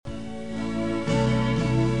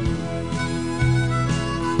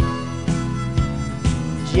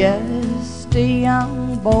just a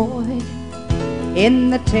young boy in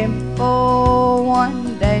the temple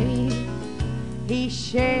one day. He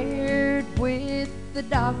shared with the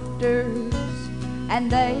doctors, and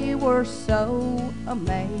they were so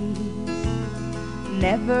amazed.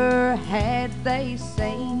 Never had they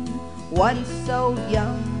seen one so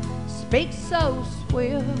young speak so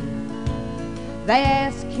swift. They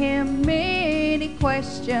asked him many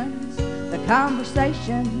questions. The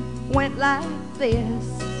conversation went like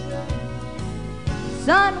this.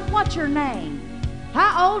 Son, what's your name?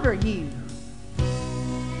 How old are you?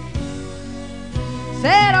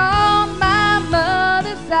 Said, on my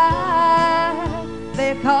mother's side,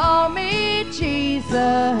 they call me Jesus.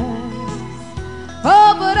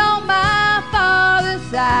 Oh, but on my father's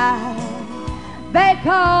side, they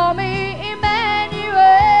call me Emmanuel.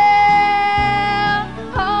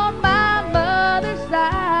 On my mother's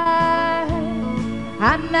side,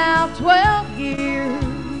 I'm now 12 years.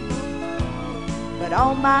 But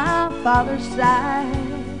on my father's side,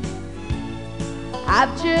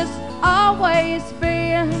 I've just always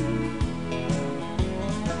been.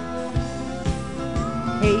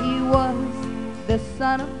 He was the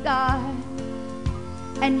Son of God,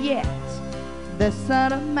 and yet the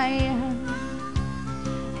Son of Man.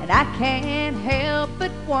 And I can't help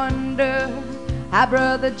but wonder how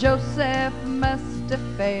Brother Joseph must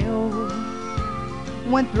have felt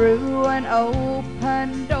when through an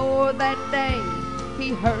open door that day he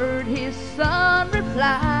heard his son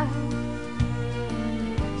reply.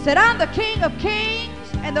 Said, I'm the King of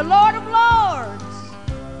Kings and the Lord of Lords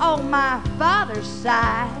on my father's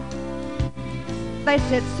side. They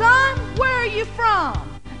said, son, where are you from?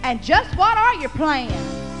 And just what are your plans?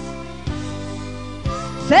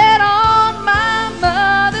 Said, on my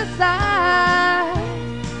mother's side,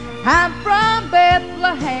 I'm from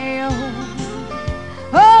Bethlehem.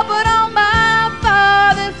 Oh, but on my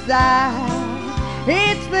father's side,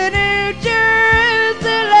 it's the New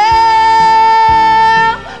Jerusalem.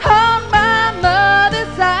 On my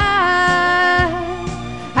mother's side,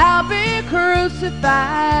 I'll be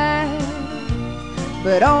crucified.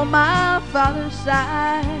 But on my father's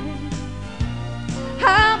side,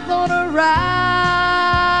 I'm gonna rise.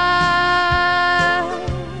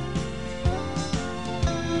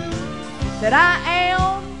 That I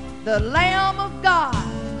am the Lamb of God,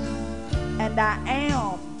 and I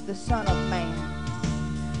am the Son of Man.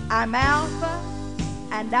 I'm Alpha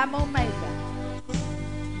and I'm Omega,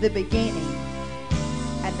 the beginning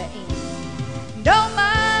and the end. And on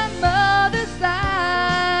my mother's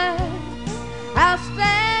side, I'll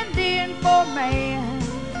stand in for man.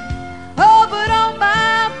 Oh, but on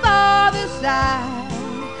my father's side,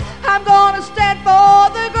 I'm gonna stand for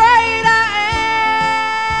the great I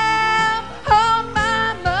am. On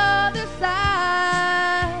my mother's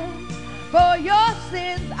side, for your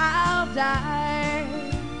sins I'll die.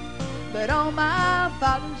 But on my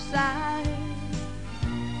father's side,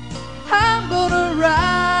 I'm gonna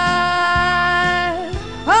rise.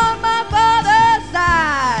 On my father's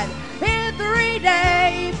side, in 3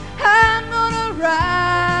 days, I'm gonna rise.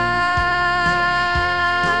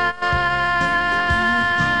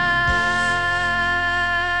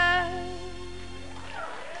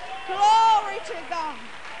 Glory to God.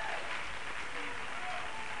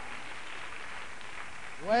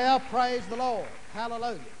 Well, praise the Lord.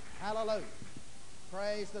 Hallelujah. Hallelujah.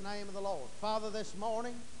 Praise the name of the Lord. Father, this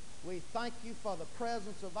morning, we thank you for the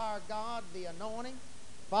presence of our God, the anointing.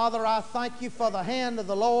 Father, I thank you for the hand of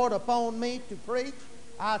the Lord upon me to preach.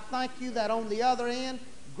 I thank you that on the other end,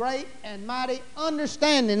 great and mighty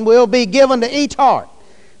understanding will be given to each heart.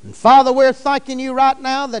 And Father, we're thanking you right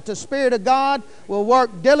now that the Spirit of God will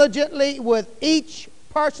work diligently with each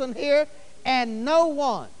person here, and no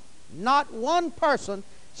one, not one person,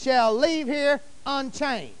 shall leave here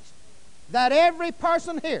unchanged. That every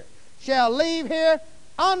person here shall leave here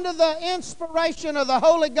under the inspiration of the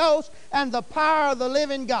Holy Ghost and the power of the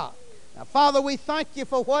living God. Now, Father, we thank you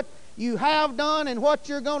for what you have done and what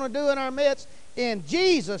you're going to do in our midst. In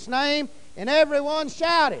Jesus' name, and everyone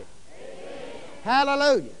shouted. Amen.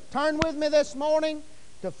 Hallelujah. Turn with me this morning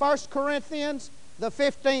to 1 Corinthians, the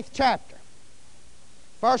 15th chapter.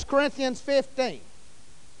 1 Corinthians 15.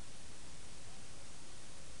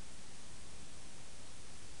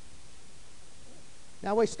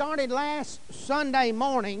 Now, we started last Sunday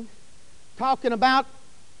morning talking about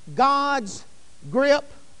God's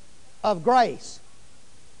grip of grace.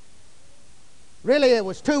 Really, it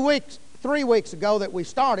was 3 weeks ago that we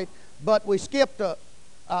started, but we skipped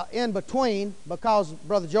in between because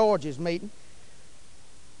Brother George is meeting.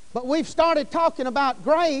 But we've started talking about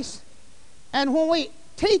grace, and when we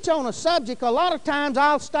teach on a subject, a lot of times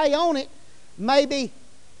I'll stay on it maybe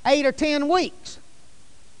 8 or 10 weeks.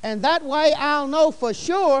 And that way I'll know for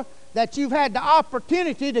sure that you've had the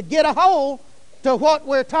opportunity to get a hold to what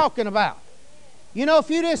we're talking about. You know, if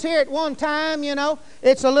you just hear it one time, you know,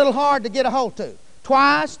 it's a little hard to get a hold to.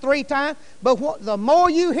 Twice, 3 times. But the more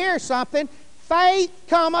you hear something, faith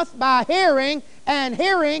cometh by hearing, and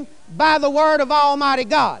hearing by the word of Almighty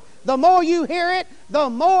God. The more you hear it, the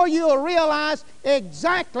more you'll realize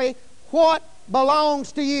exactly what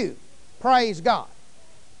belongs to you. Praise God.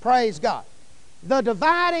 Praise God. The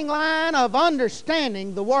dividing line of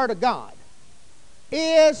understanding the Word of God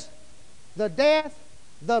is the death,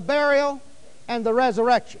 the burial, and the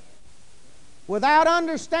resurrection. Without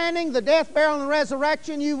understanding the death, burial, and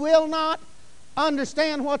resurrection, you will not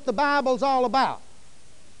understand what the Bible's all about.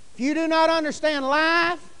 If you do not understand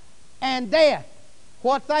life and death,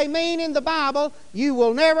 what they mean in the Bible, you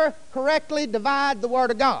will never correctly divide the Word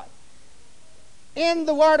of God. In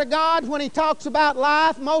the Word of God, when He talks about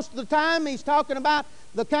life, most of the time He's talking about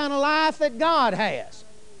the kind of life that God has.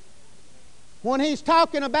 When He's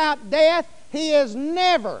talking about death, He is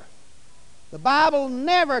never, the Bible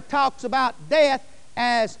never talks about death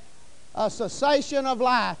as a cessation of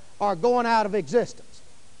life or going out of existence.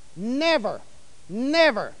 Never,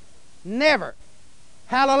 never, never.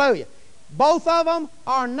 Hallelujah. Both of them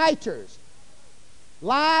are natures.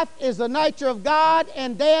 Life is the nature of God,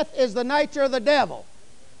 and death is the nature of the devil.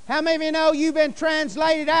 How many of you know you've been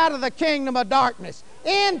translated out of the kingdom of darkness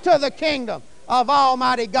into the kingdom of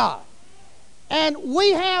Almighty God? And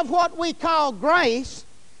we have what we call grace,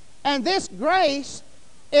 and this grace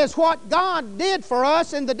is what God did for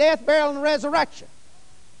us in the death, burial, and resurrection.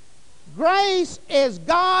 Grace is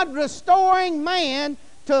God restoring man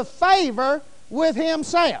to favor with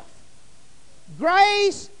Himself.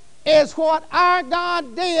 Grace is what our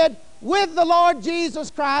God did with the Lord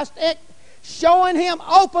Jesus Christ, showing Him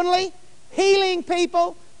openly, healing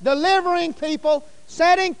people, delivering people,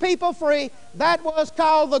 setting people free. That was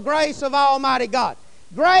called the grace of Almighty God.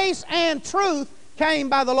 Grace and truth came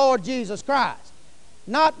by the Lord Jesus Christ,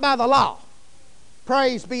 not by the law.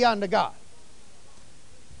 Praise be unto God.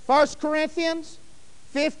 1 Corinthians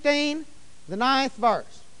 15, the 9th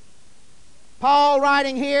verse. Paul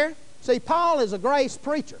writing here. See, Paul is a grace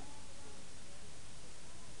preacher.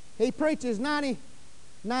 He preaches 99%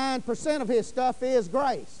 of his stuff is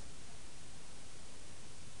grace.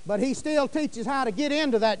 But he still teaches how to get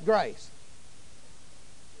into that grace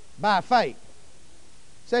by faith.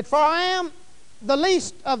 He said, "For I am the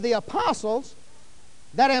least of the apostles,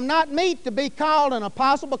 that am not meet to be called an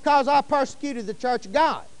apostle, because I persecuted the church of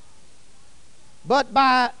God. But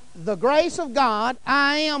by the grace of God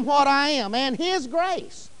I am what I am, and His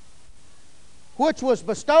grace, which was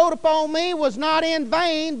bestowed upon me, was not in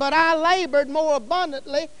vain, but I labored more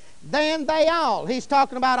abundantly than they all." He's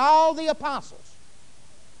talking about all the apostles.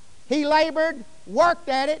 He labored, worked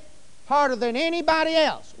at it harder than anybody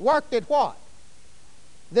else. Worked at what?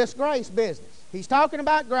 This grace business. He's talking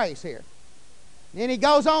about grace here. Then he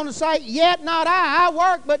goes on to say, "Yet not I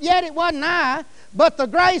worked, but yet it wasn't I, but the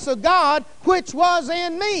grace of God which was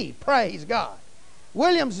in me." Praise God.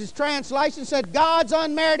 Williams' translation said, "God's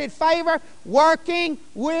unmerited favor working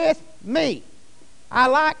with me." I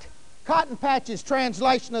liked Cotton Patch's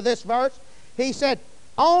translation of this verse. He said,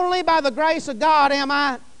 "Only by the grace of God am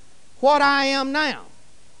I what I am now.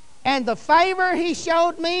 And the favor He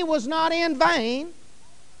showed me was not in vain,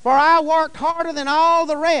 for I worked harder than all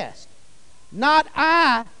the rest. Not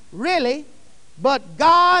I, really, but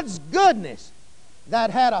God's goodness that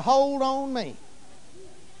had a hold on me."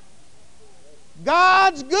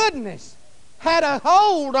 God's goodness had a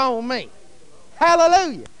hold on me.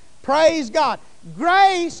 Hallelujah. Praise God.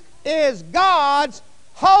 Grace is God's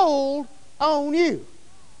hold on you.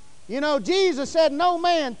 You know, Jesus said, "No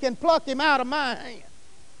man can pluck him out of my hand."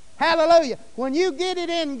 Hallelujah. When you get it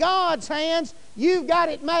in God's hands, you've got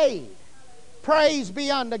it made. Praise be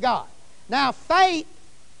unto God. Now, faith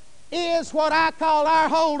is what I call our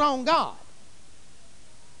hold on God.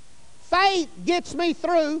 Faith gets me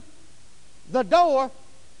through the door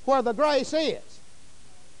where the grace is.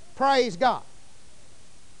 Praise God.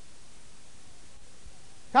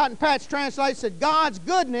 Cotton Patch translates, said, "God's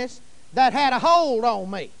goodness that had a hold on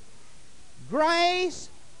me." Grace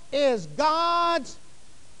is God's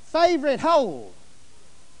favorite hold.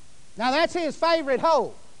 Now, that's His favorite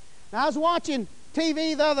hold. Now, I was watching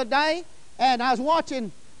TV the other day, and I was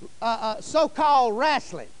watching so-called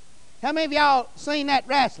wrestling. How many of y'all seen that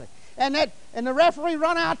wrestling? And the referee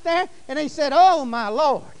run out there, and he said, "Oh, my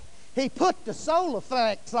Lord, he put the solar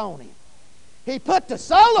flex on him. He put the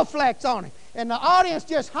solar flex on him." And the audience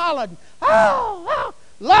just hollered, "Oh, oh,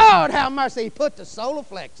 Lord, have mercy, he put the solar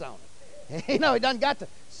flex on him." You know, he done got the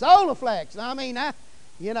Solar flex. I mean,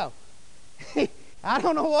 you know, I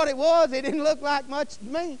don't know what it was. It didn't look like much to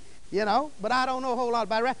me, you know, but I don't know a whole lot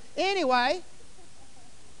about it. Anyway,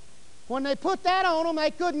 when they put that on him, they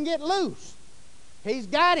couldn't get loose. He's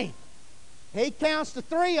got him. He counts to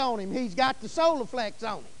 3 on him. He's got the solar flex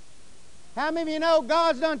on him. How many of you know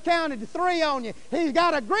God's done counted to 3 on you? He's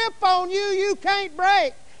got a grip on you you can't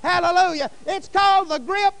break. Hallelujah. It's called the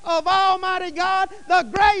grip of Almighty God, the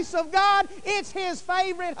grace of God. It's His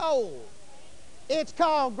favorite hold. It's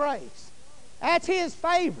called grace. That's His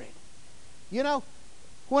favorite. You know,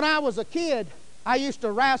 when I was a kid, I used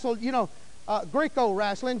to wrestle, you know, Greco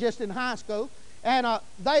wrestling just in high school. And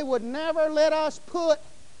they would never let us put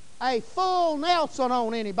a full Nelson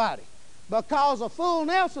on anybody because a full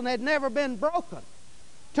Nelson had never been broken.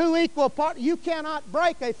 2 equal parts. You cannot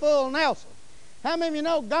break a full Nelson. How many of you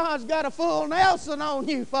know God's got a full Nelson on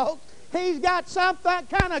you, folks? He's got some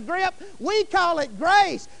kind of grip. We call it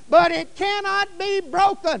grace, but it cannot be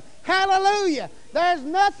broken. Hallelujah. There's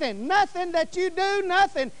nothing that you do,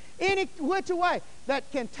 nothing any which way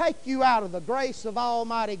that can take you out of the grace of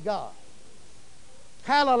Almighty God.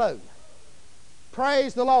 Hallelujah.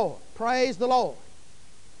 Praise the Lord. Praise the Lord.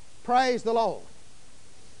 Praise the Lord.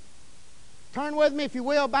 Turn with me, if you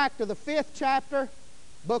will, back to the 5th chapter,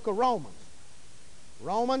 book of Romans.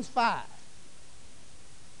 Romans 5.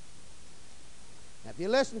 Now, if you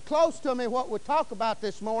listen close to me, what we talk about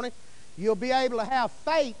this morning, you'll be able to have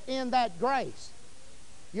faith in that grace.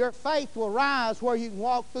 Your faith will rise where you can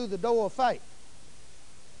walk through the door of faith.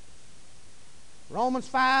 Romans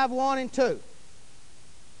 5, 1 and 2.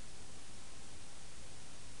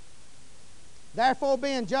 Therefore,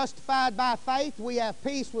 being justified by faith, we have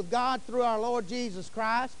peace with God through our Lord Jesus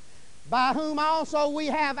Christ, by whom also we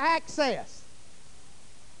have access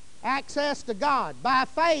to God, by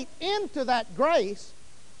faith into that grace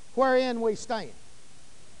wherein we stand.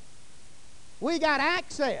 We got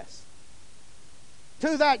access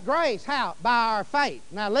to that grace. How? By our faith.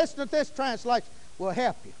 Now listen to this translation. Will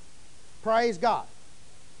help you. Praise God.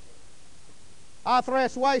 Arthur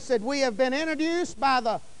S. Way said, we have been introduced by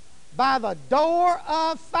the door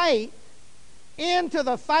of faith into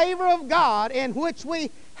the favor of God, in which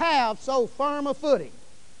we have so firm a footing.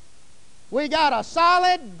 We got a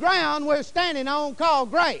solid ground we're standing on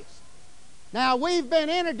called grace. Now, we've been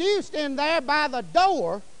introduced in there by the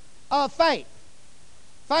door of faith.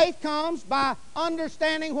 Faith comes by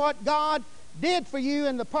understanding what God did for you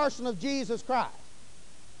in the person of Jesus Christ.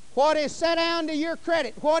 What is set down to your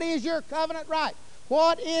credit? What is your covenant right?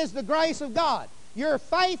 What is the grace of God? Your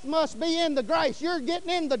faith must be in the grace. You're getting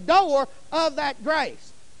in the door of that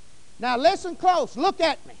grace. Now listen close. Look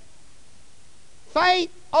at me.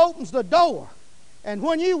 Faith opens the door. And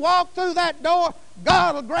when you walk through that door,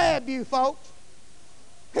 God will grab you, folks.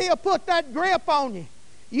 He'll put that grip on you.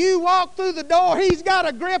 You walk through the door, He's got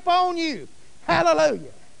a grip on you.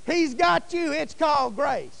 Hallelujah. He's got you. It's called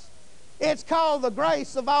grace. It's called the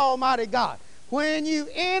grace of Almighty God. When you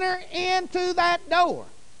enter into that door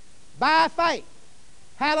by faith,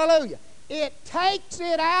 hallelujah, it takes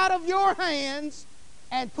it out of your hands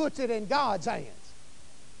and puts it in God's hands.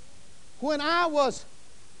 When I was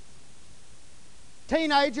a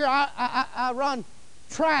teenager, I run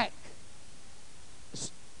track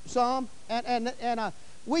some, and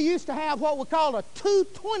we used to have what we called a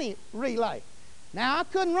 220 relay. Now, I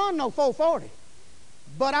couldn't run no 440,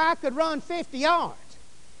 but I could run 50 yards.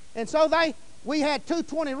 And so we had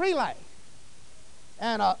 220 relay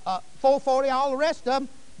and 440, all the rest of them.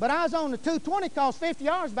 But I was on the 220 because 50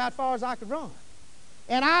 yards about as far as I could run.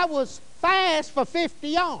 And I was fast for 50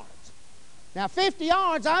 yards. Now, 50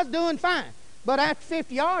 yards, I was doing fine. But after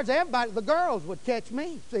 50 yards, everybody, the girls would catch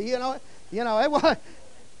me. See, you know, it was,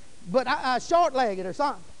 but I short-legged or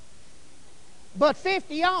something. But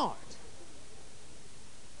 50 yards.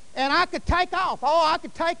 And I could take off. Oh, I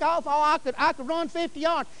could take off. Oh, I could run 50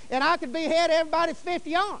 yards. And I could be ahead of everybody 50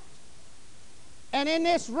 yards. And in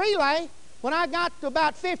this relay, when I got to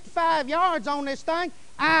about 55 yards on this thing,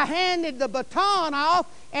 I handed the baton off,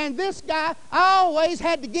 and this guy, I always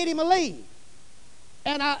had to get him a lead.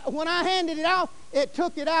 And when I handed it off, it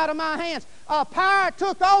took it out of my hands. A power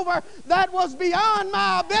took over that was beyond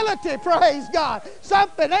my ability, praise God.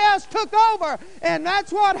 Something else took over. And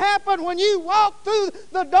that's what happened when you walk through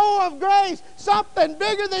the door of grace. Something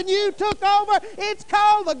bigger than you took over. It's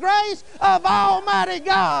called the grace of Almighty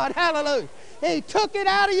God. Hallelujah. He took it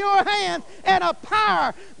out of your hands, and a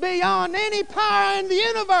power beyond any power in the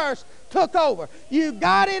universe took over. You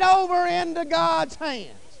got it over into God's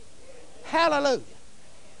hands. Hallelujah.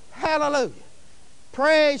 Hallelujah.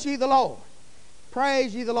 Praise ye the Lord.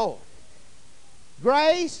 Praise ye the Lord.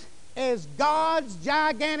 Grace is God's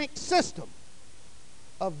gigantic system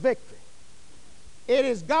of victory. It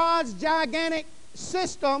is God's gigantic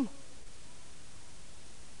system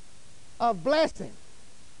of blessing.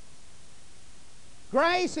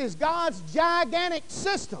 Grace is God's gigantic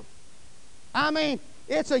system. I mean,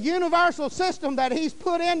 it's a universal system that He's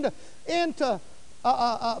put into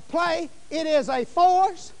play. It is a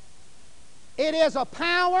force. It is a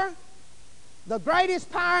power, the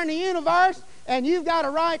greatest power in the universe, and you've got a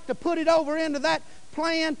right to put it over into that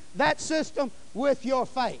plan, that system, with your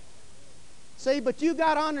faith. See, but you've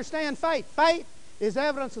got to understand faith. Faith is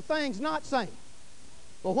evidence of things not seen.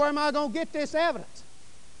 But where am I going to get this evidence?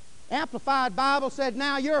 Amplified Bible said,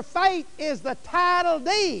 now your faith is the title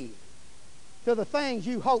deed to the things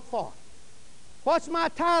you hope for. What's my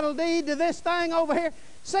title deed to this thing over here?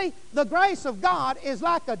 See, the grace of God is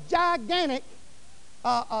like a gigantic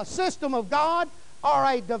system of God, or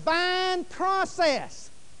a divine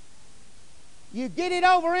process. You get it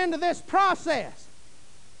over into this process,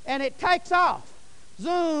 and it takes off.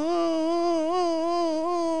 Zoom,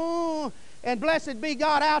 and blessed be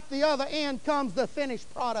God, out the other end comes the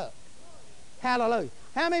finished product. Hallelujah.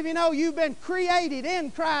 How many of you know you've been created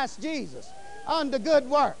in Christ Jesus unto good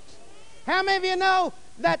works? How many of you know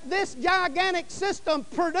that this gigantic system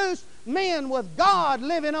produced men with God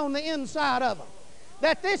living on the inside of them?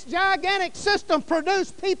 That this gigantic system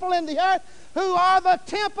produced people in the earth who are the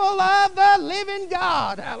temple of the living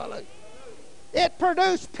God. Hallelujah. It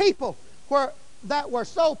produced people that were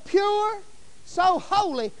so pure, so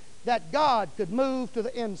holy, that God could move to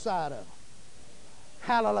the inside of them.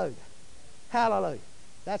 Hallelujah. Hallelujah.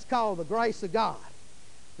 That's called the grace of God,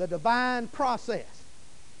 the divine process.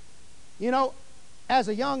 You know, as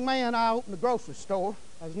a young man, I opened a grocery store.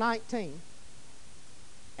 I was 19.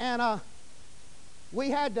 And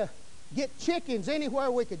we had to get chickens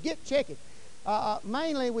anywhere we could get chickens.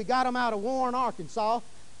 Mainly, we got them out of Warren, Arkansas,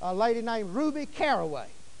 a lady named Ruby Caraway.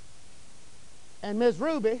 And Miss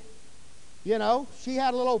Ruby, you know, she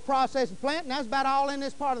had a little processing plant, and that's about all in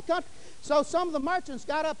this part of the country. So some of the merchants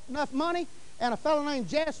got up enough money, and a fellow named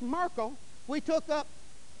Jess Merkel, we took up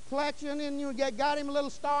collection, and you got him a little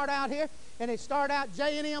start out here, and it started out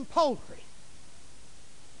J&M Poultry.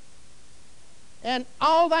 And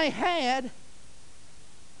all they had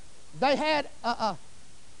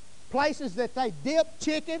places that they dipped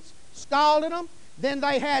chickens, scalded them. Then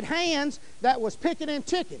they had hands that was picking in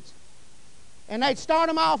chickens. And they'd start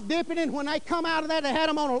them off dipping in. When they come out of that, they had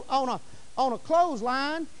them on a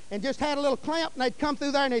clothesline and just had a little clamp, and they'd come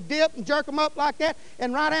through there and they'd dip and jerk them up like that.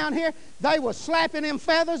 And right down here, they was slapping them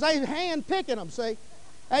feathers. They was hand picking them, see.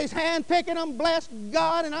 They was hand picking them, bless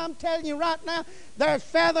God. And I'm telling you right now, there's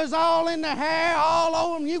feathers all in the hair, all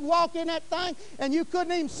over them. You walk in that thing, and you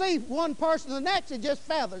couldn't even see one person to the next. It's just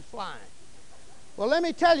feathers flying. Well, let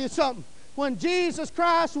me tell you something. When Jesus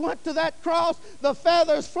Christ went to that cross, the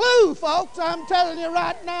feathers flew, folks. I'm telling you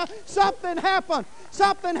right now, something happened.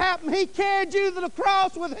 Something happened. He carried you to the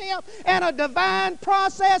cross with Him, and a divine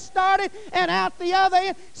process started, and out the other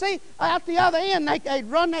end, see, out the other end, they'd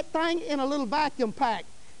run that thing in a little vacuum pack,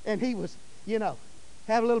 and He was, you know,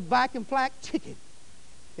 have a little vacuum pack chicken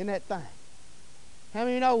in that thing. How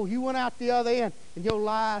many of you know you went out the other end, and your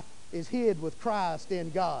life is hid with Christ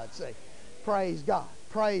in God? See, praise God,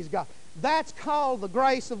 praise God. That's called the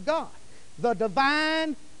grace of God, the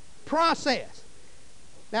divine process.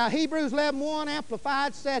 Now, Hebrews 11:1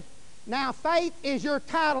 Amplified said, now faith is your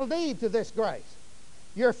title deed to this grace.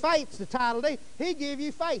 Your faith's the title deed. He gave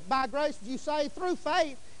you faith. By grace you say through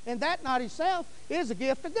faith, and that not itself is a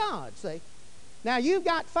gift of God, see. Now, you've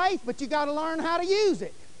got faith, but you got to learn how to use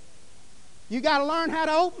it. You got to learn how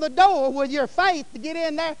to open the door with your faith to get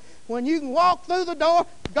in there. When you can walk through the door,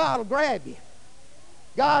 God will grab you.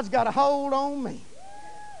 God's got a hold on me.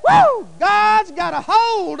 Woo! God's got a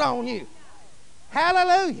hold on you.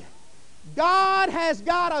 Hallelujah. God has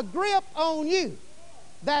got a grip on you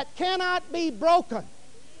that cannot be broken.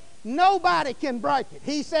 Nobody can break it.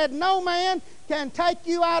 He said, no man can take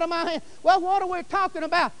you out of my hand. Well, what are we talking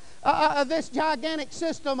about? This gigantic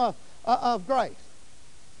system of grace.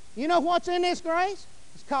 You know what's in this grace?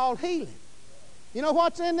 It's called healing. You know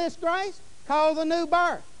what's in this grace? Called the new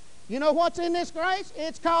birth. You know what's in this grace?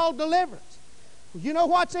 It's called deliverance. You know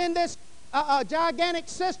what's in this gigantic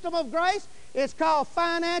system of grace? It's called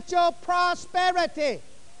financial prosperity.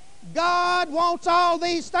 God wants all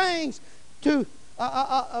these things to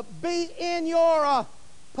be in your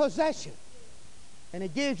possession. And He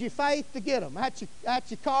gives you faith to get them.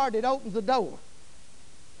 That's your card that opens the door.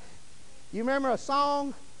 You remember a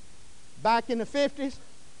song back in the 50s?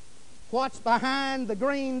 What's behind the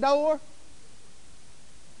green door?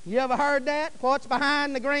 You ever heard that? What's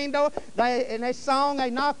behind the green door? In this song, they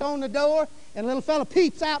knock on the door, and a little fella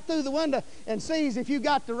peeps out through the window and sees if you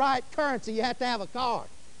got the right currency. You have to have a card.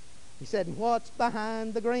 He said, and what's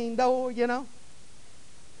behind the green door, you know?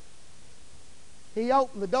 He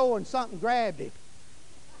opened the door and something grabbed him.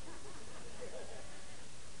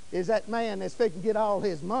 Is that man that's fixing to get all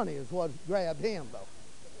his money is what grabbed him, though.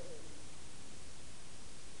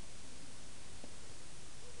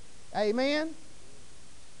 Amen?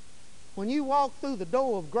 When you walk through the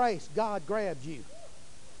door of grace, God grabs you.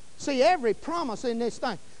 See, every promise in this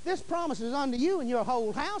thing, this promise is unto you and your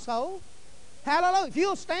whole household. Hallelujah. If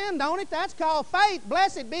you'll stand on it, that's called faith.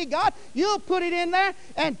 Blessed be God. You'll put it in there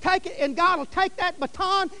and take it, and God will take that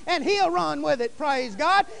baton and He'll run with it, praise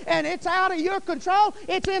God. And it's out of your control.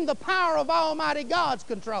 It's in the power of Almighty God's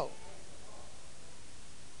control.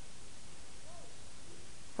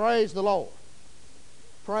 Praise the Lord.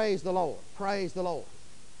 Praise the Lord. Praise the Lord.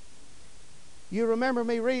 You remember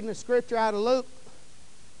me reading a scripture out of Luke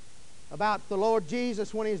about the Lord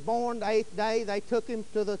Jesus when He was born. The 8th day they took Him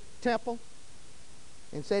to the temple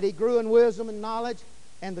and said He grew in wisdom and knowledge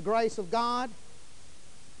and the grace of God.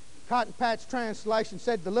 Cotton Patch Translation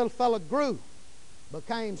said the little fella grew,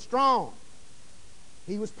 became strong.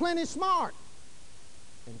 He was plenty smart,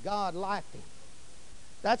 and God liked him.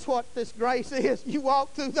 That's what this grace is. You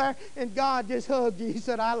walk through there and God just hugged you. He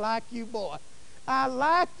said, I like you, boy. I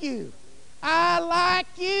like you. I like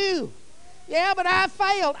you. Yeah, but I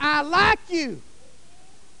failed. I like you.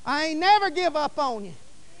 I ain't never give up on you.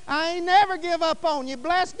 I ain't never give up on you.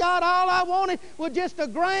 Bless God, all I wanted was just a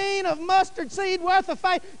grain of mustard seed worth of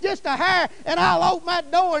faith, just a hair, and I'll open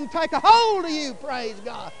that door and take a hold of you, praise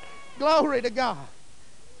God. Glory to God.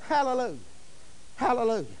 Hallelujah.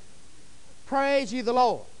 Hallelujah. Praise ye the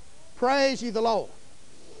Lord. Praise ye the Lord.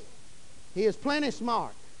 He is plenty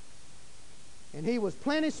smart. And he was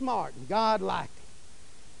plenty smart, and God liked him.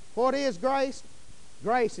 What is grace?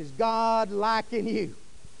 Grace is God liking you.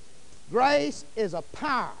 Grace is a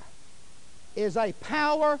power. Is a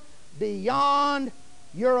power beyond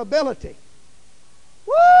your ability.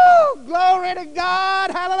 Woo! Glory to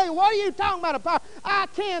God. Hallelujah. What are you talking about a power? I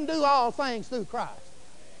can do all things through Christ.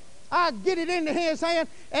 I get it into His hand,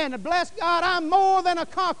 and bless God, I'm more than a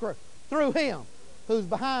conqueror through Him who's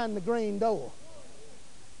behind the green door.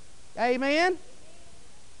 Amen?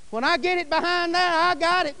 When I get it behind there, I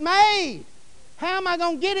got it made. How am I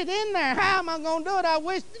going to get it in there? How am I going to do it? I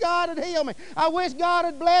wish God would heal me. I wish God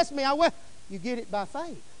would bless me. You get it by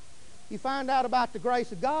faith. You find out about the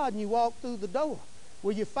grace of God and you walk through the door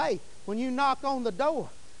with your faith. When you knock on the door,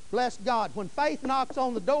 bless God. When faith knocks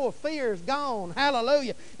on the door, fear is gone.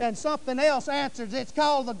 Hallelujah. And something else answers. It's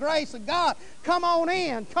called the grace of God. Come on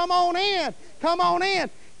in. Come on in. Come on in.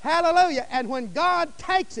 Hallelujah. And when God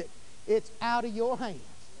takes it, it's out of your hands.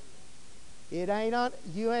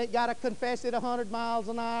 You ain't got to confess it 100 miles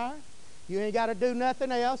an hour. You ain't got to do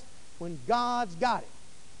nothing else. When God's got it,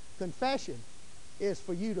 confession is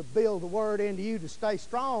for you to build the Word into you to stay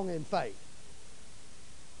strong in faith.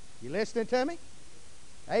 You listening to me?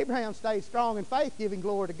 Abraham stayed strong in faith, giving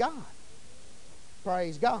glory to God.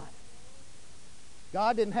 Praise God.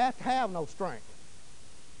 God didn't have to have no strength.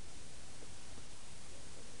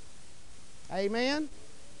 Amen?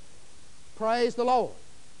 Praise the Lord.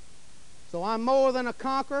 So I'm more than a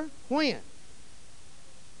conqueror. When?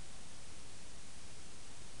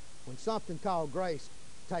 When something called grace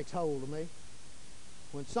takes hold of me.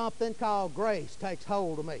 When something called grace takes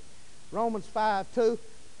hold of me. Romans 5:2,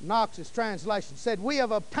 Knox's translation said, we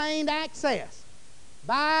have obtained access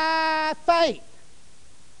by faith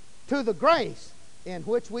to the grace in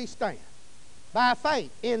which we stand. By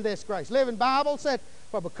faith in this grace. Living Bible said,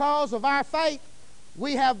 for because of our faith,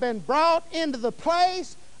 we have been brought into the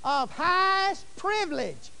place of highest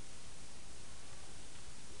privilege.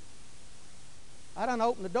 I done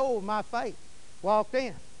opened the door with my faith. Walked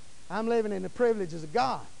in. I'm living in the privileges of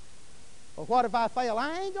God. But what if I fail?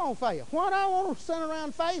 I ain't going to fail. What I want to sit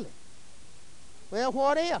around failing? Well,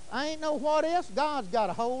 what if? I ain't no what if. God's got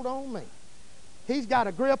a hold on me. He's got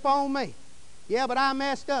a grip on me. Yeah, but I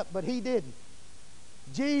messed up, but He didn't.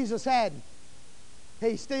 Jesus hadn't.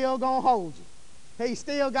 He's still going to hold you. He's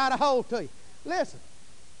still got a hold to you. Listen,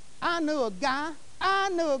 I knew a guy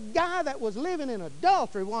that was living in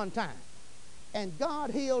adultery one time, and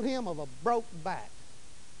God healed him of a broke back.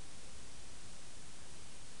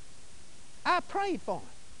 I prayed for him.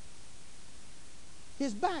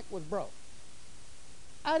 His back was broke.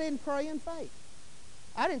 I didn't pray in faith.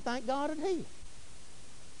 I didn't think God would heal.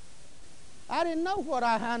 I didn't know what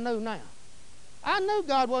I knew now. I knew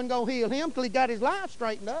God wasn't going to heal him till he got his life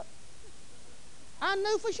straightened up. I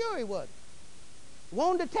knew for sure He wasn't.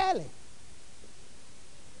 Wanted to tell him.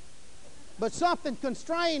 But something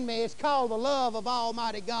constrained me. It's called the love of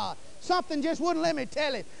Almighty God. Something just wouldn't let me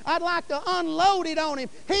tell him. I'd like to unload it on him.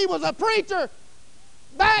 He was a preacher.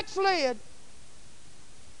 Backslid.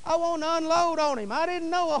 I want to unload on him. I didn't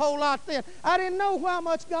know a whole lot then. I didn't know how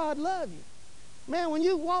much God loved you. Man, when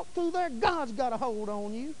you walk through there, God's got a hold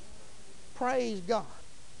on you. Praise God.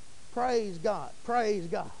 Praise God. Praise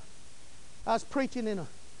God. I was preaching in a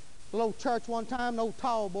little church one time, an old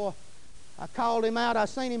tall boy. I called him out. I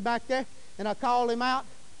seen him back there, and I called him out.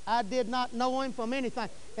 I did not know him from anything.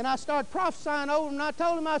 And I started prophesying over him, and I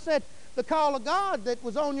told him, I said, the call of God that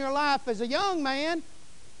was on your life as a young man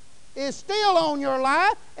is still on your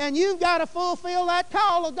life, and you've got to fulfill that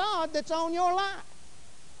call of God that's on your life.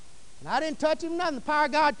 And I didn't touch him nothing. The power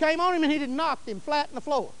of God came on him, and he just knocked him flat in the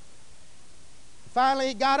floor. Finally,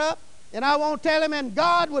 he got up, and I won't tell him, and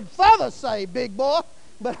God would further say, big boy,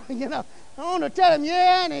 but, you know, I want to tell him,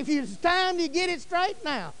 yeah, and if it's time to get it straight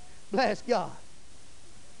now, bless God.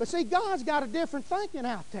 But see, God's got a different thinking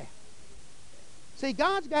out there. See,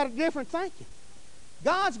 God's got a different thinking.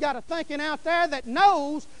 God's got a thinking out there that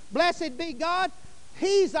knows, blessed be God,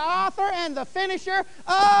 He's the author and the finisher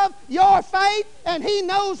of your faith, and He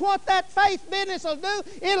knows what that faith business will do.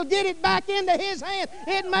 It'll get it back into His hand.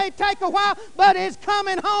 It may take a while, but it's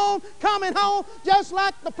coming home, just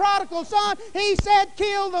like the prodigal son. He said,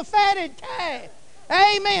 kill the fatted calf.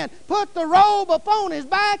 Amen. Put the robe upon his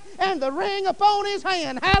back and the ring upon his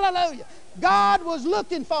hand. Hallelujah. God was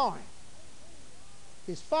looking for him.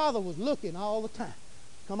 His father was looking all the time.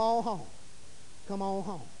 Come on home. Come on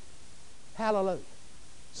home. Hallelujah.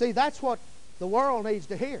 See, that's what the world needs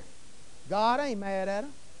to hear. God ain't mad at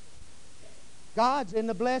them. God's in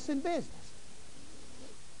the blessing business.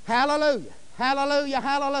 Hallelujah. Hallelujah.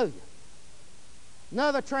 Hallelujah.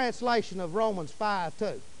 Another translation of Romans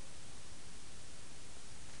 5:2.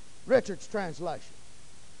 Richard's translation.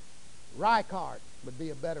 Reichardt would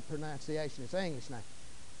be a better pronunciation. It's English now.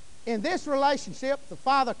 In this relationship, the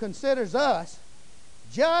Father considers us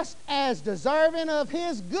just as deserving of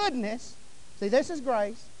His goodness. See, this is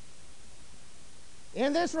grace.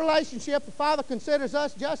 In this relationship, the Father considers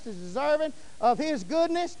us just as deserving of His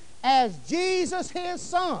goodness as Jesus, His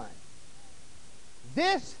Son.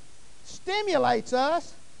 This stimulates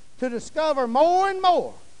us to discover more and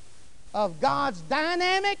more of God's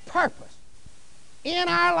dynamic purpose in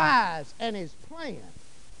our lives and His plan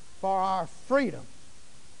for our freedom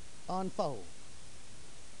unfold.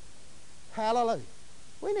 Hallelujah.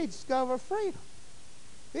 We need to discover freedom.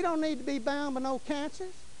 We don't need to be bound by no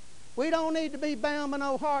cancers. We don't need to be bound by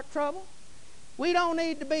no heart trouble. We don't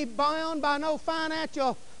need to be bound by no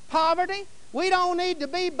financial poverty. We don't need to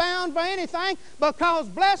be bound by anything, because,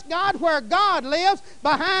 bless God, where God lives,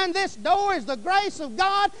 behind this door is the grace of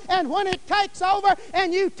God, and when it takes over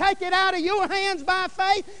and you take it out of your hands by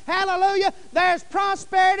faith, hallelujah, there's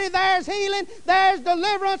prosperity, there's healing, there's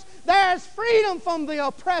deliverance, there's freedom from the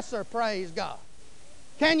oppressor, praise God.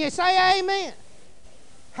 Can you say amen?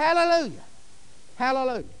 Hallelujah.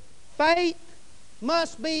 Hallelujah. Faith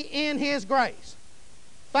must be in His grace.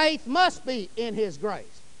 Faith must be in His grace.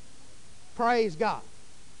 Praise God.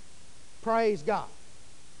 Praise God.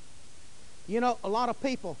 You know, a lot of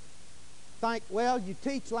people think, well, you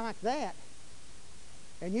teach like that,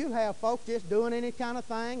 and you'll have folks just doing any kind of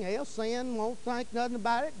thing. They'll sin, won't think nothing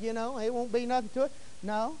about it, you know, it won't be nothing to it.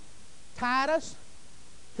 No. Titus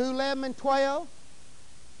 2:11 and 12,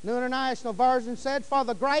 New International Version said, for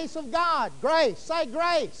the grace of God. Grace. Say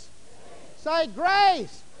grace. Say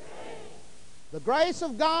grace. The grace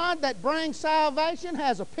of God that brings salvation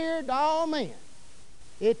has appeared to all men.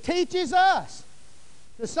 It teaches us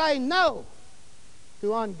to say no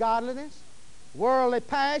to ungodliness, worldly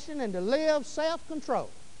passion, and to live self-control.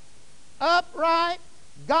 Upright,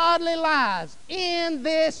 godly lives in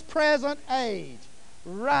this present age,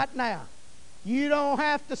 right now. You don't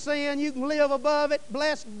have to sin. You can live above it.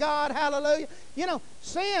 Bless God. Hallelujah. You know,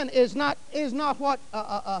 sin is not what...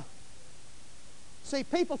 See,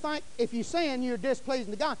 people think if you sin, you're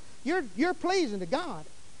displeasing to God. You're pleasing to God.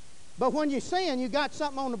 But when you sin, you got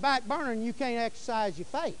something on the back burner and you can't exercise your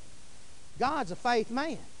faith. God's a faith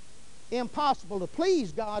man. Impossible to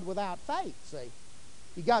please God without faith, see.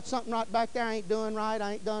 You got something right back there, I ain't doing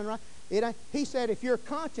right. He said, if your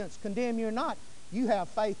conscience condemn you or not, you have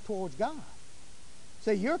faith towards God.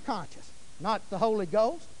 See, your conscience, not the Holy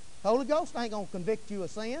Ghost. The Holy Ghost ain't going to convict you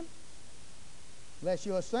of sin. Unless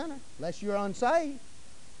you're a sinner, unless you're unsaved.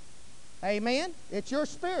 Amen? It's your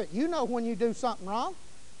spirit. You know when you do something wrong.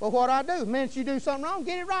 But what I do, the minute you do something wrong,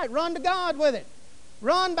 get it right. Run to God with it.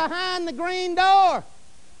 Run behind the green door.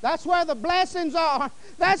 That's where the blessings are.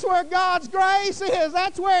 That's where God's grace is.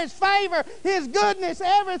 That's where His favor, His goodness,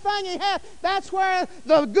 everything He has. That's where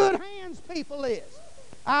the good hands people is.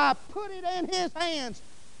 I put it in His hands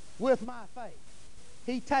with my faith.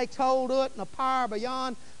 He takes hold of it, and a power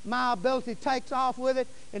beyond my ability takes off with it,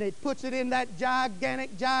 and it puts it in that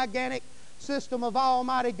gigantic system of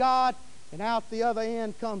Almighty God, and out the other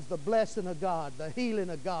end comes the blessing of God, the healing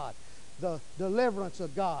of God, the deliverance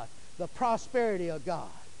of God, the prosperity of God.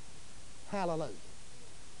 Hallelujah.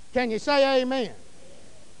 Can you say amen?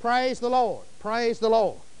 Praise the Lord. Praise the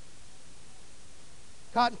Lord.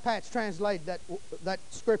 Cotton Patch translated that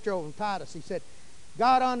scripture over in Titus. He said,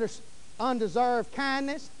 God's undeserved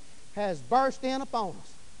kindness has burst in upon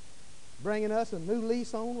us, bringing us a new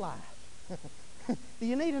lease on life. Do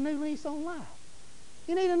you need a new lease on life?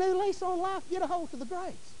 You need a new lease on life? Get a hold to the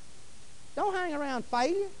grace. Don't hang around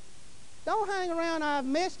failure. Don't hang around, I've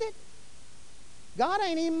missed it. God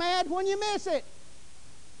ain't even mad when you miss it.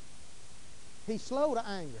 He's slow to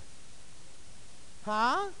anger.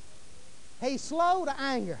 Huh? He's slow to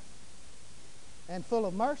anger and full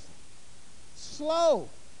of mercy. Slow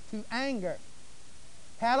to anger.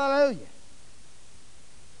 Hallelujah.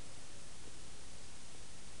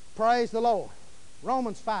 Praise the Lord.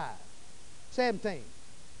 Romans 5:17.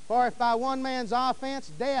 For if by one man's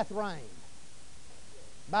offense death reigned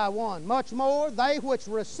by one, much more they which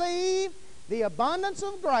receive the abundance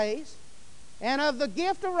of grace and of the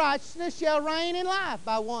gift of righteousness shall reign in life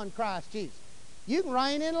by one Christ Jesus. You can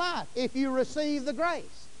reign in life if you receive the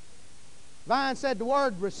grace. Vine said the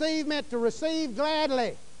word receive meant to receive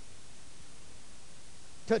gladly,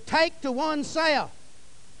 to take to oneself,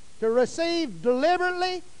 to receive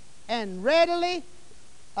deliberately and readily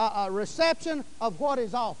a reception of what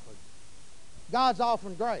is offered. God's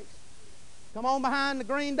offering grace. Come on behind the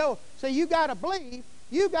green door. See, you got to believe.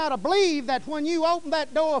 You got to believe that when you open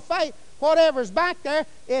that door of faith, whatever's back there,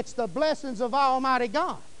 it's the blessings of Almighty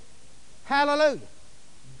God. Hallelujah.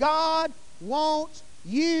 God wants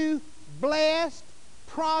you blessed,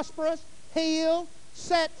 prosperous, healed,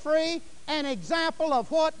 set free, an example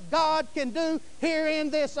of what God can do here in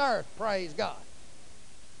this earth. Praise God.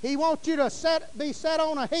 He wants you to be set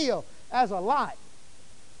on a hill as a light.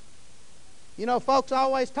 You know, folks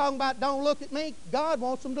always talking about don't look at me. God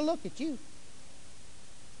wants them to look at you.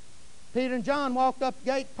 Peter and John walked up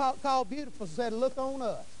the gate called Beautiful and said, look on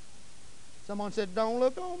us. Someone said, don't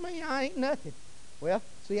look on me. I ain't nothing. Well,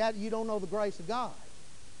 see, you don't know the grace of God.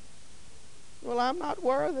 Well, I'm not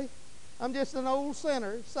worthy. I'm just an old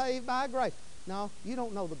sinner saved by grace. No, you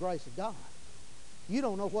don't know the grace of God. You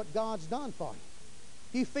don't know what God's done for you.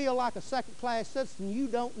 If you feel like a second-class citizen, you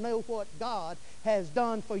don't know what God has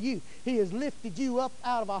done for you. He has lifted you up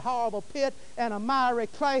out of a horrible pit and a miry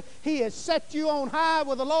clay. He has set you on high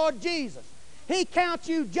with the Lord Jesus. He counts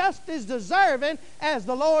you just as deserving as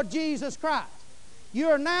the Lord Jesus Christ. You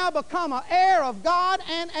are now become an heir of God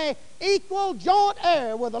and an equal joint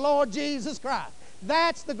heir with the Lord Jesus Christ.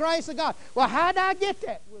 That's the grace of God. Well, how did I get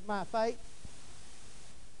that? With my faith.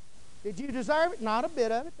 Did you deserve it? Not a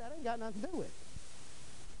bit of it. That ain't got nothing to do with it.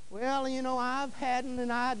 Well, you know, I've had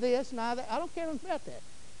and I this and I that. I don't care about that.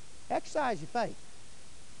 Exercise your faith.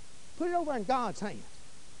 Put it over in God's hands.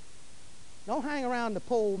 Don't hang around the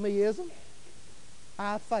poor meism.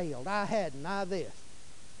 I failed. I hadn't. I this.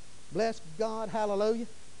 Bless God. Hallelujah.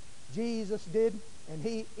 Jesus did, and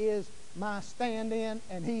He is my stand-in,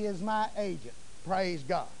 and He is my agent. Praise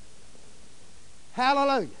God.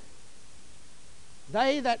 Hallelujah.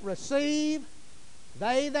 They that receive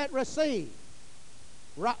the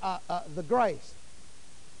grace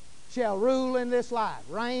shall rule in this life,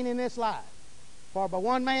 reign in this life. For by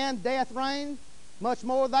one man death reigned, much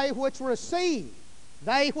more they which receive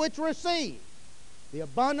the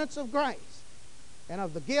abundance of grace and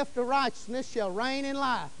of the gift of righteousness shall reign in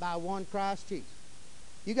life by one Christ Jesus.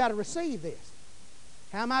 You got to receive this.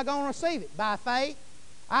 How am I going to receive it? By faith.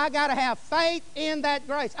 I got to have faith in that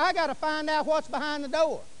grace. I got to find out what's behind the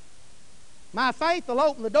door. My faith will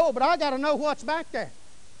open the door, but I got to know what's back there.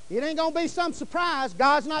 It ain't going to be some surprise.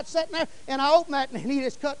 God's not sitting there and I open that and He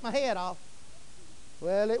just cut my head off.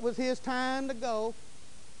 Well, it was His time to go.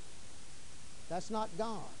 That's not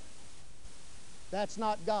God. That's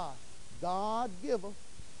not God. God giveth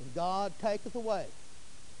and God taketh away.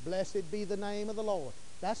 Blessed be the name of the Lord.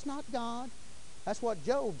 That's not God. That's what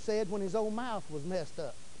Job said when his own mouth was messed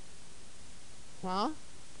up. Huh?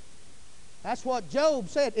 That's what Job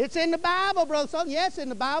said. It's in the Bible, brother. Son. Yes, in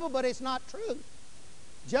the Bible, but it's not true.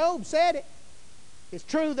 Job said it. It's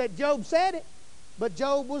true that Job said it, but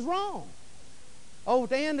Job was wrong. Over at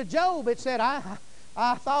the end of Job, it said,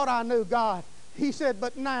 I thought I knew God. He said,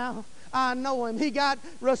 but now I know Him. He got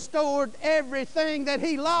restored everything that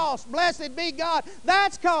he lost. Blessed be God.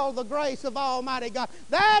 That's called the grace of Almighty God.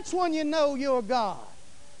 That's when you know you're God.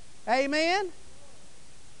 Amen?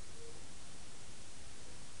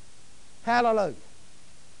 Hallelujah.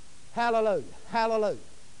 Hallelujah. Hallelujah.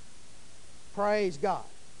 Praise God.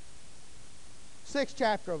 6th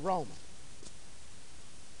chapter of Romans.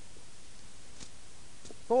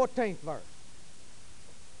 14th verse.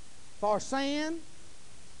 For sin,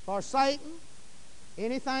 for Satan,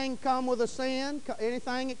 anything come with a sin,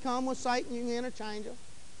 anything that come with Satan, you can interchange them.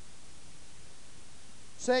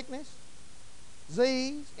 Sickness,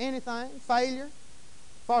 disease, anything, failure.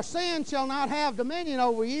 For sin shall not have dominion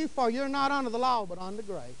over you, for you're not under the law, but under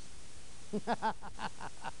grace.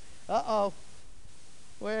 Uh-oh.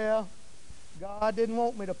 Well, God didn't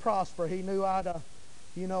want me to prosper. He knew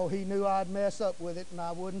He knew I'd mess up with it, and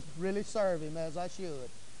I wouldn't really serve Him as I should.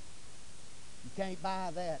 You can't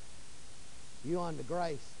buy that. You're under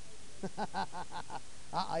grace.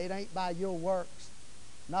 It ain't by your works,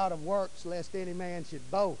 not of works, lest any man should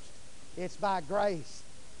boast. It's by grace.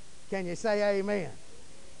 Can you say amen?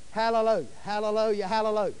 Hallelujah, hallelujah,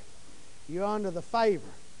 hallelujah. You're under the favor.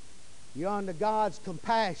 You're under God's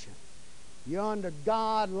compassion. You're under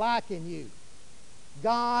God liking you.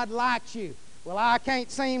 God likes you. Well, I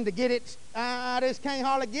can't seem to get it. I just can't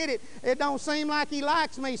hardly get it. It don't seem like He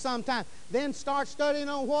likes me sometimes. Then start studying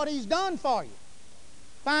on what He's done for you.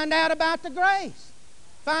 Find out about the grace.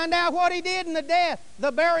 Find out what He did in the death,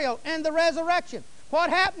 the burial, and the resurrection. What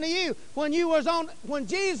happened to you when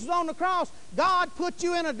Jesus was on the cross? God put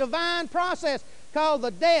you in a divine process called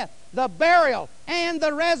the death, the burial, and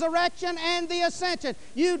the resurrection and the ascension.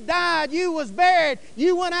 You died, you was buried,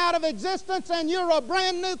 you went out of existence, and you're a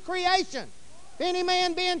brand new creation. If any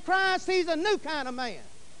man be in Christ, he's a new kind of man.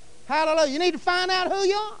 Hallelujah. You need to find out who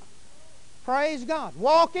you are. Praise God.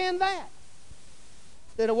 Walk in that.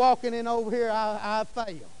 Instead of walking in over here, I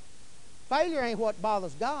fail. Failure ain't what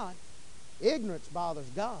bothers God. Ignorance bothers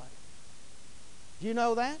God. Do you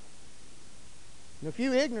know that? And if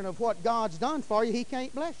you're ignorant of what God's done for you, He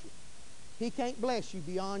can't bless you. He can't bless you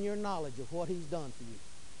beyond your knowledge of what He's done for you.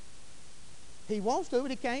 He wants to, but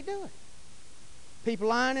He can't do it. People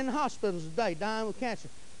lying in hospitals today, dying with cancer,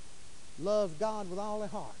 loves God with all their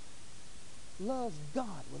heart. Loves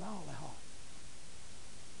God with all their heart.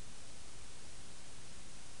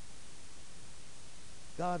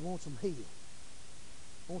 God wants them healed.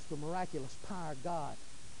 Wants the miraculous power of God,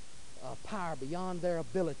 power beyond their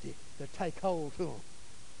ability to take hold to them.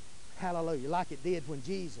 Hallelujah. Like it did when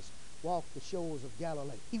Jesus walked the shores of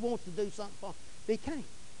Galilee. He wants to do something for them. They can't.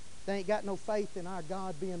 They ain't got no faith in our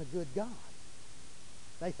God being a good God.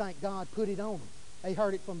 They think God put it on them. They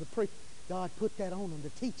heard it from the preacher. God put that on them to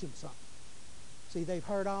teach them something. See, they've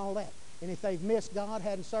heard all that. And if they've missed God,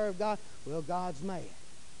 hadn't served God, well, God's mad.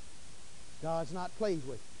 God's not pleased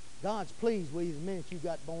with you. God's pleased with you the minute you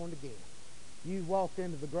got born again. You walked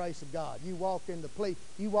into the grace of God. You walked into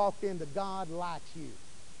You walked into God likes you.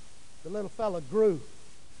 The little fella grew.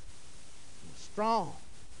 He was strong.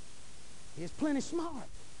 He was plenty smart.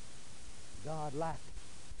 God liked him.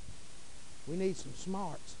 We need some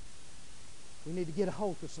smarts. We need to get a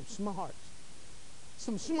hold of some smarts.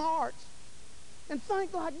 Some smarts. And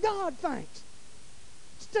think like God thinks.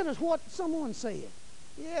 Instead of what someone said.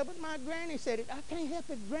 Yeah, but my granny said it. I can't help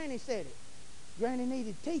it. Granny said it. Granny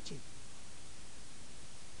needed teaching.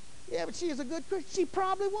 Yeah, but she is a good Christian. She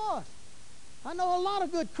probably was. I know a lot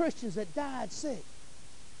of good Christians that died sick.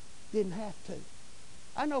 Didn't have to.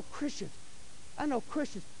 I know Christians.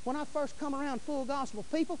 When I first come around full gospel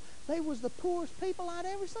people, they was the poorest people I'd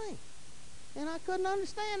ever seen. And I couldn't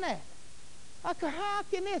understand that. How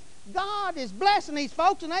can this? God is blessing these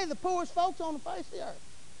folks, and they're the poorest folks on the face of the earth.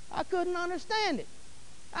 I couldn't understand it.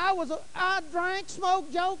 I drank,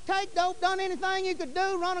 smoked, joked, take dope, done anything you could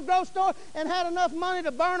do, run a grocery store, and had enough money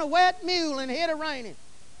to burn a wet mule and hit a raining.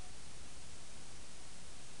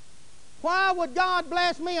 Why would God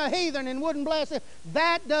bless me, a heathen, and wouldn't bless him?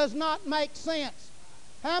 That does not make sense.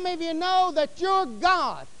 How many of you know that your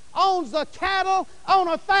God owns the cattle on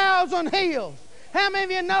 1,000 hills? How many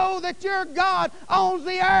of you know that your God owns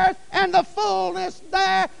the earth and the fullness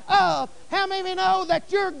thereof? How many of you know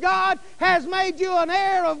that your God has made you an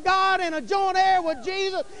heir of God and a joint heir with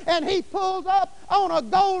Jesus, and He pulls up on a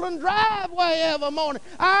golden driveway every morning?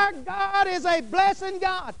 Our God is a blessing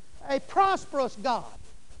God, a prosperous God,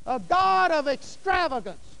 a God of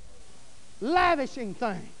extravagance, lavishing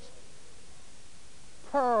things,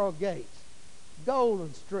 pearl gates,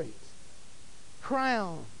 golden streets,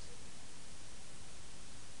 crowns.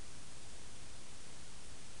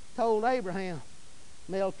 Told Abraham,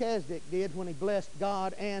 Melchizedek did, when he blessed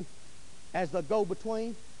God and as the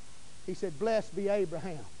go-between. He said, blessed be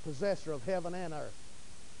Abraham, possessor of heaven and earth.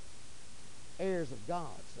 Heirs of God,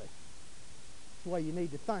 see. That's the way you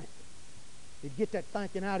need to think. You get that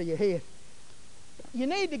thinking out of your head. You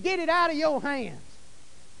need to get it out of your hands.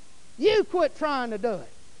 You quit trying to do it.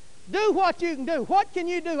 Do what you can do. What can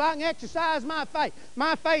you do? I can exercise my faith.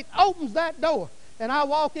 My faith opens that door, and I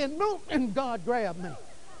walk in, boom, and God grabbed me.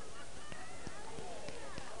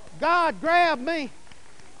 God grabbed me.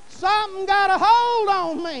 Something got a hold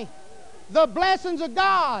on me. The blessings of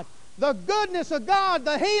God, the goodness of God,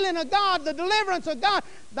 the healing of God, the deliverance of God.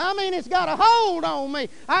 I mean, it's got a hold on me.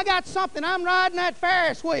 I got something. I'm riding that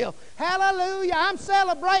Ferris wheel. Hallelujah. I'm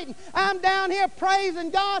celebrating. I'm down here praising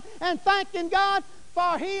God and thanking God,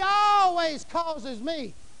 for He always causes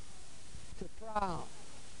me to triumph.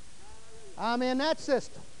 I'm in that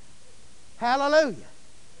system. Hallelujah.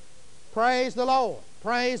 Praise the Lord.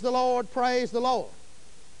 Praise the Lord. Praise the Lord.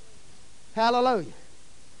 Hallelujah.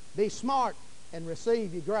 Be smart and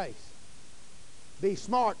receive your grace. Be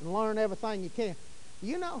smart and learn everything you can.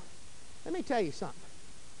 You know, let me tell you something.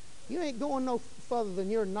 You ain't going no further than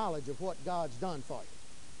your knowledge of what God's done for you.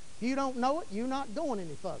 If you don't know it, you're not going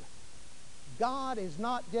any further. God is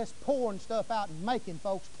not just pouring stuff out and making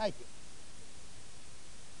folks take it.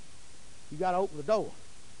 You got to open the door.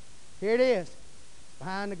 Here it is.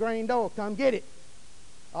 Behind the green door. Come get it.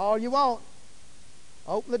 All you want.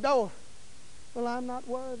 Open the door. Well, I'm not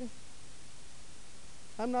worthy.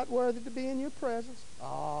 I'm not worthy to be in your presence.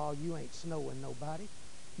 Oh, you ain't snowing nobody.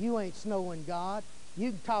 You ain't snowing God.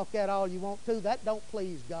 You can talk that all you want to. That don't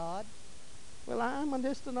please God. Well, I'm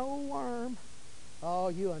just an old worm. Oh,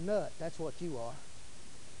 you a nut. That's what you are.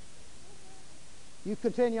 You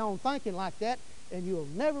continue on thinking like that, and you'll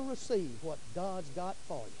never receive what God's got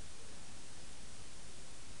for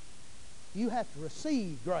you. You have to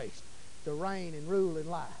receive grace to reign and rule in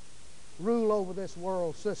life. Rule over this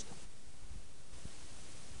world system.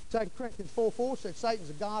 2 Corinthians 4:4 said Satan's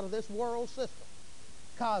the god of this world system.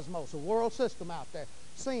 Cosmos, a world system out there.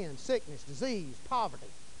 Sin, sickness, disease, poverty,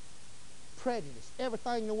 prejudice,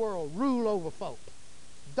 everything in the world. Rule over folk.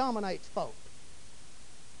 Dominates folk.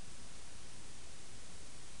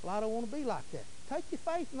 Well, I don't want to be like that. Take your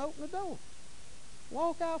faith and open the door.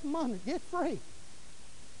 Walk out from under it. Get free.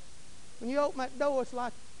 When you open that door, it's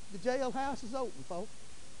like the jailhouse is open, folks.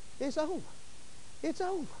 It's over. It's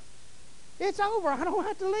over. It's over. I don't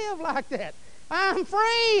have to live like that. I'm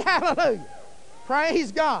free. Hallelujah.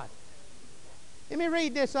 Praise God. Let me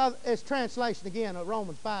read this translation again of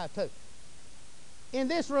Romans 5:2. In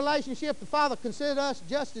this relationship, the Father considered us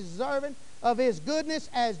just as deserving of His goodness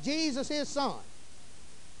as Jesus, His Son.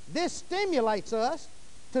 This stimulates us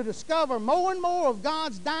to discover more and more of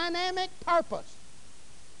God's dynamic purpose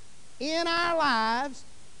in our lives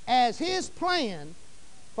as His plan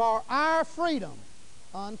for our freedom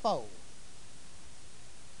unfolds.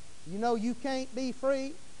 You know, you can't be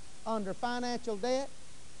free under financial debt.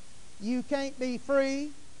 You can't be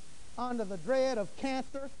free under the dread of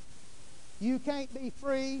cancer. You can't be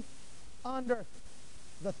free under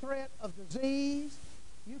the threat of disease.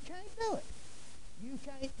 You can't do it. You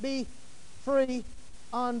can't be free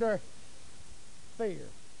under fear.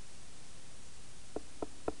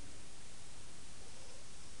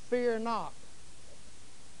 Fear knocked.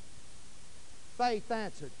 Faith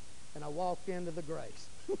answered, and I walked into the grace.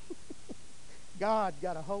 God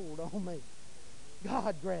got a hold on me.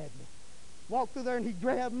 God grabbed me. Walked through there and He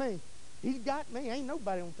grabbed me. He's got me. Ain't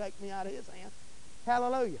nobody going to take me out of His hand.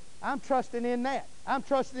 Hallelujah. I'm trusting in that. I'm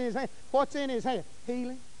trusting in His hand. What's in His hand?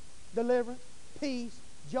 Healing, deliverance, peace,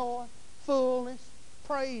 joy, fullness.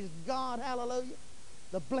 Praise God. Hallelujah.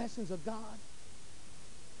 The blessings of God.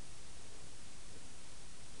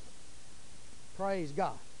 Praise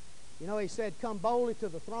God. You know, He said, come boldly to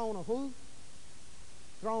the throne of who?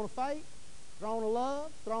 Throne of faith, throne of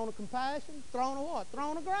love, throne of compassion, throne of what?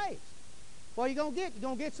 Throne of grace. What are you going to get? You're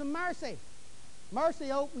going to get some mercy.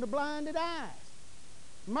 Mercy opened the blinded eyes.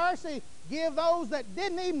 Mercy give those that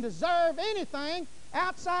didn't even deserve anything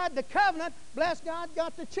outside the covenant. Bless God,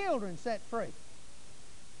 got the children set free.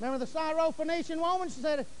 Remember the Syrophoenician woman?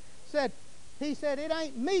 He said, it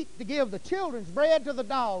ain't meat to give the children's bread to the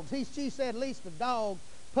dogs. She said, at least the dogs,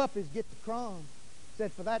 puppies get the crumbs.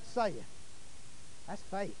 Said, for that saith. That's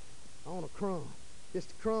faith. I want a crumb.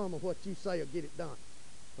 Just a crumb of what you say will get it done.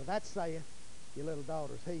 For that saith, your little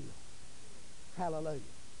daughter's healed. Hallelujah.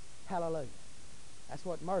 Hallelujah. That's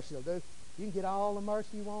what mercy will do. You can get all the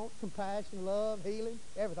mercy you want, compassion, love, healing,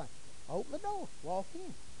 everything. Open the door. Walk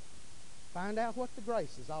in. Find out what the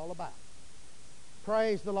grace is all about.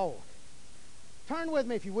 Praise the Lord. Turn with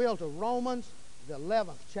me, if you will, to Romans, the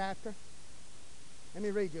 11th chapter. Let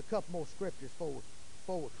me read you a couple more scriptures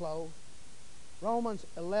before we close. Romans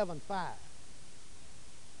 11:5.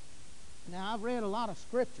 Now, I've read a lot of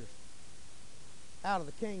scriptures out of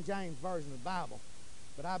the King James Version of the Bible,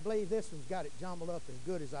 but I believe this one's got it jumbled up as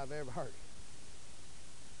good as I've ever heard it.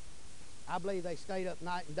 I believe they stayed up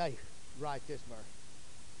night and day to write this verse.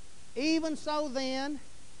 Even so then,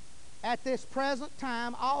 at this present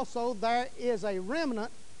time also there is a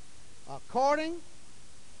remnant according,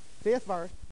 fifth verse,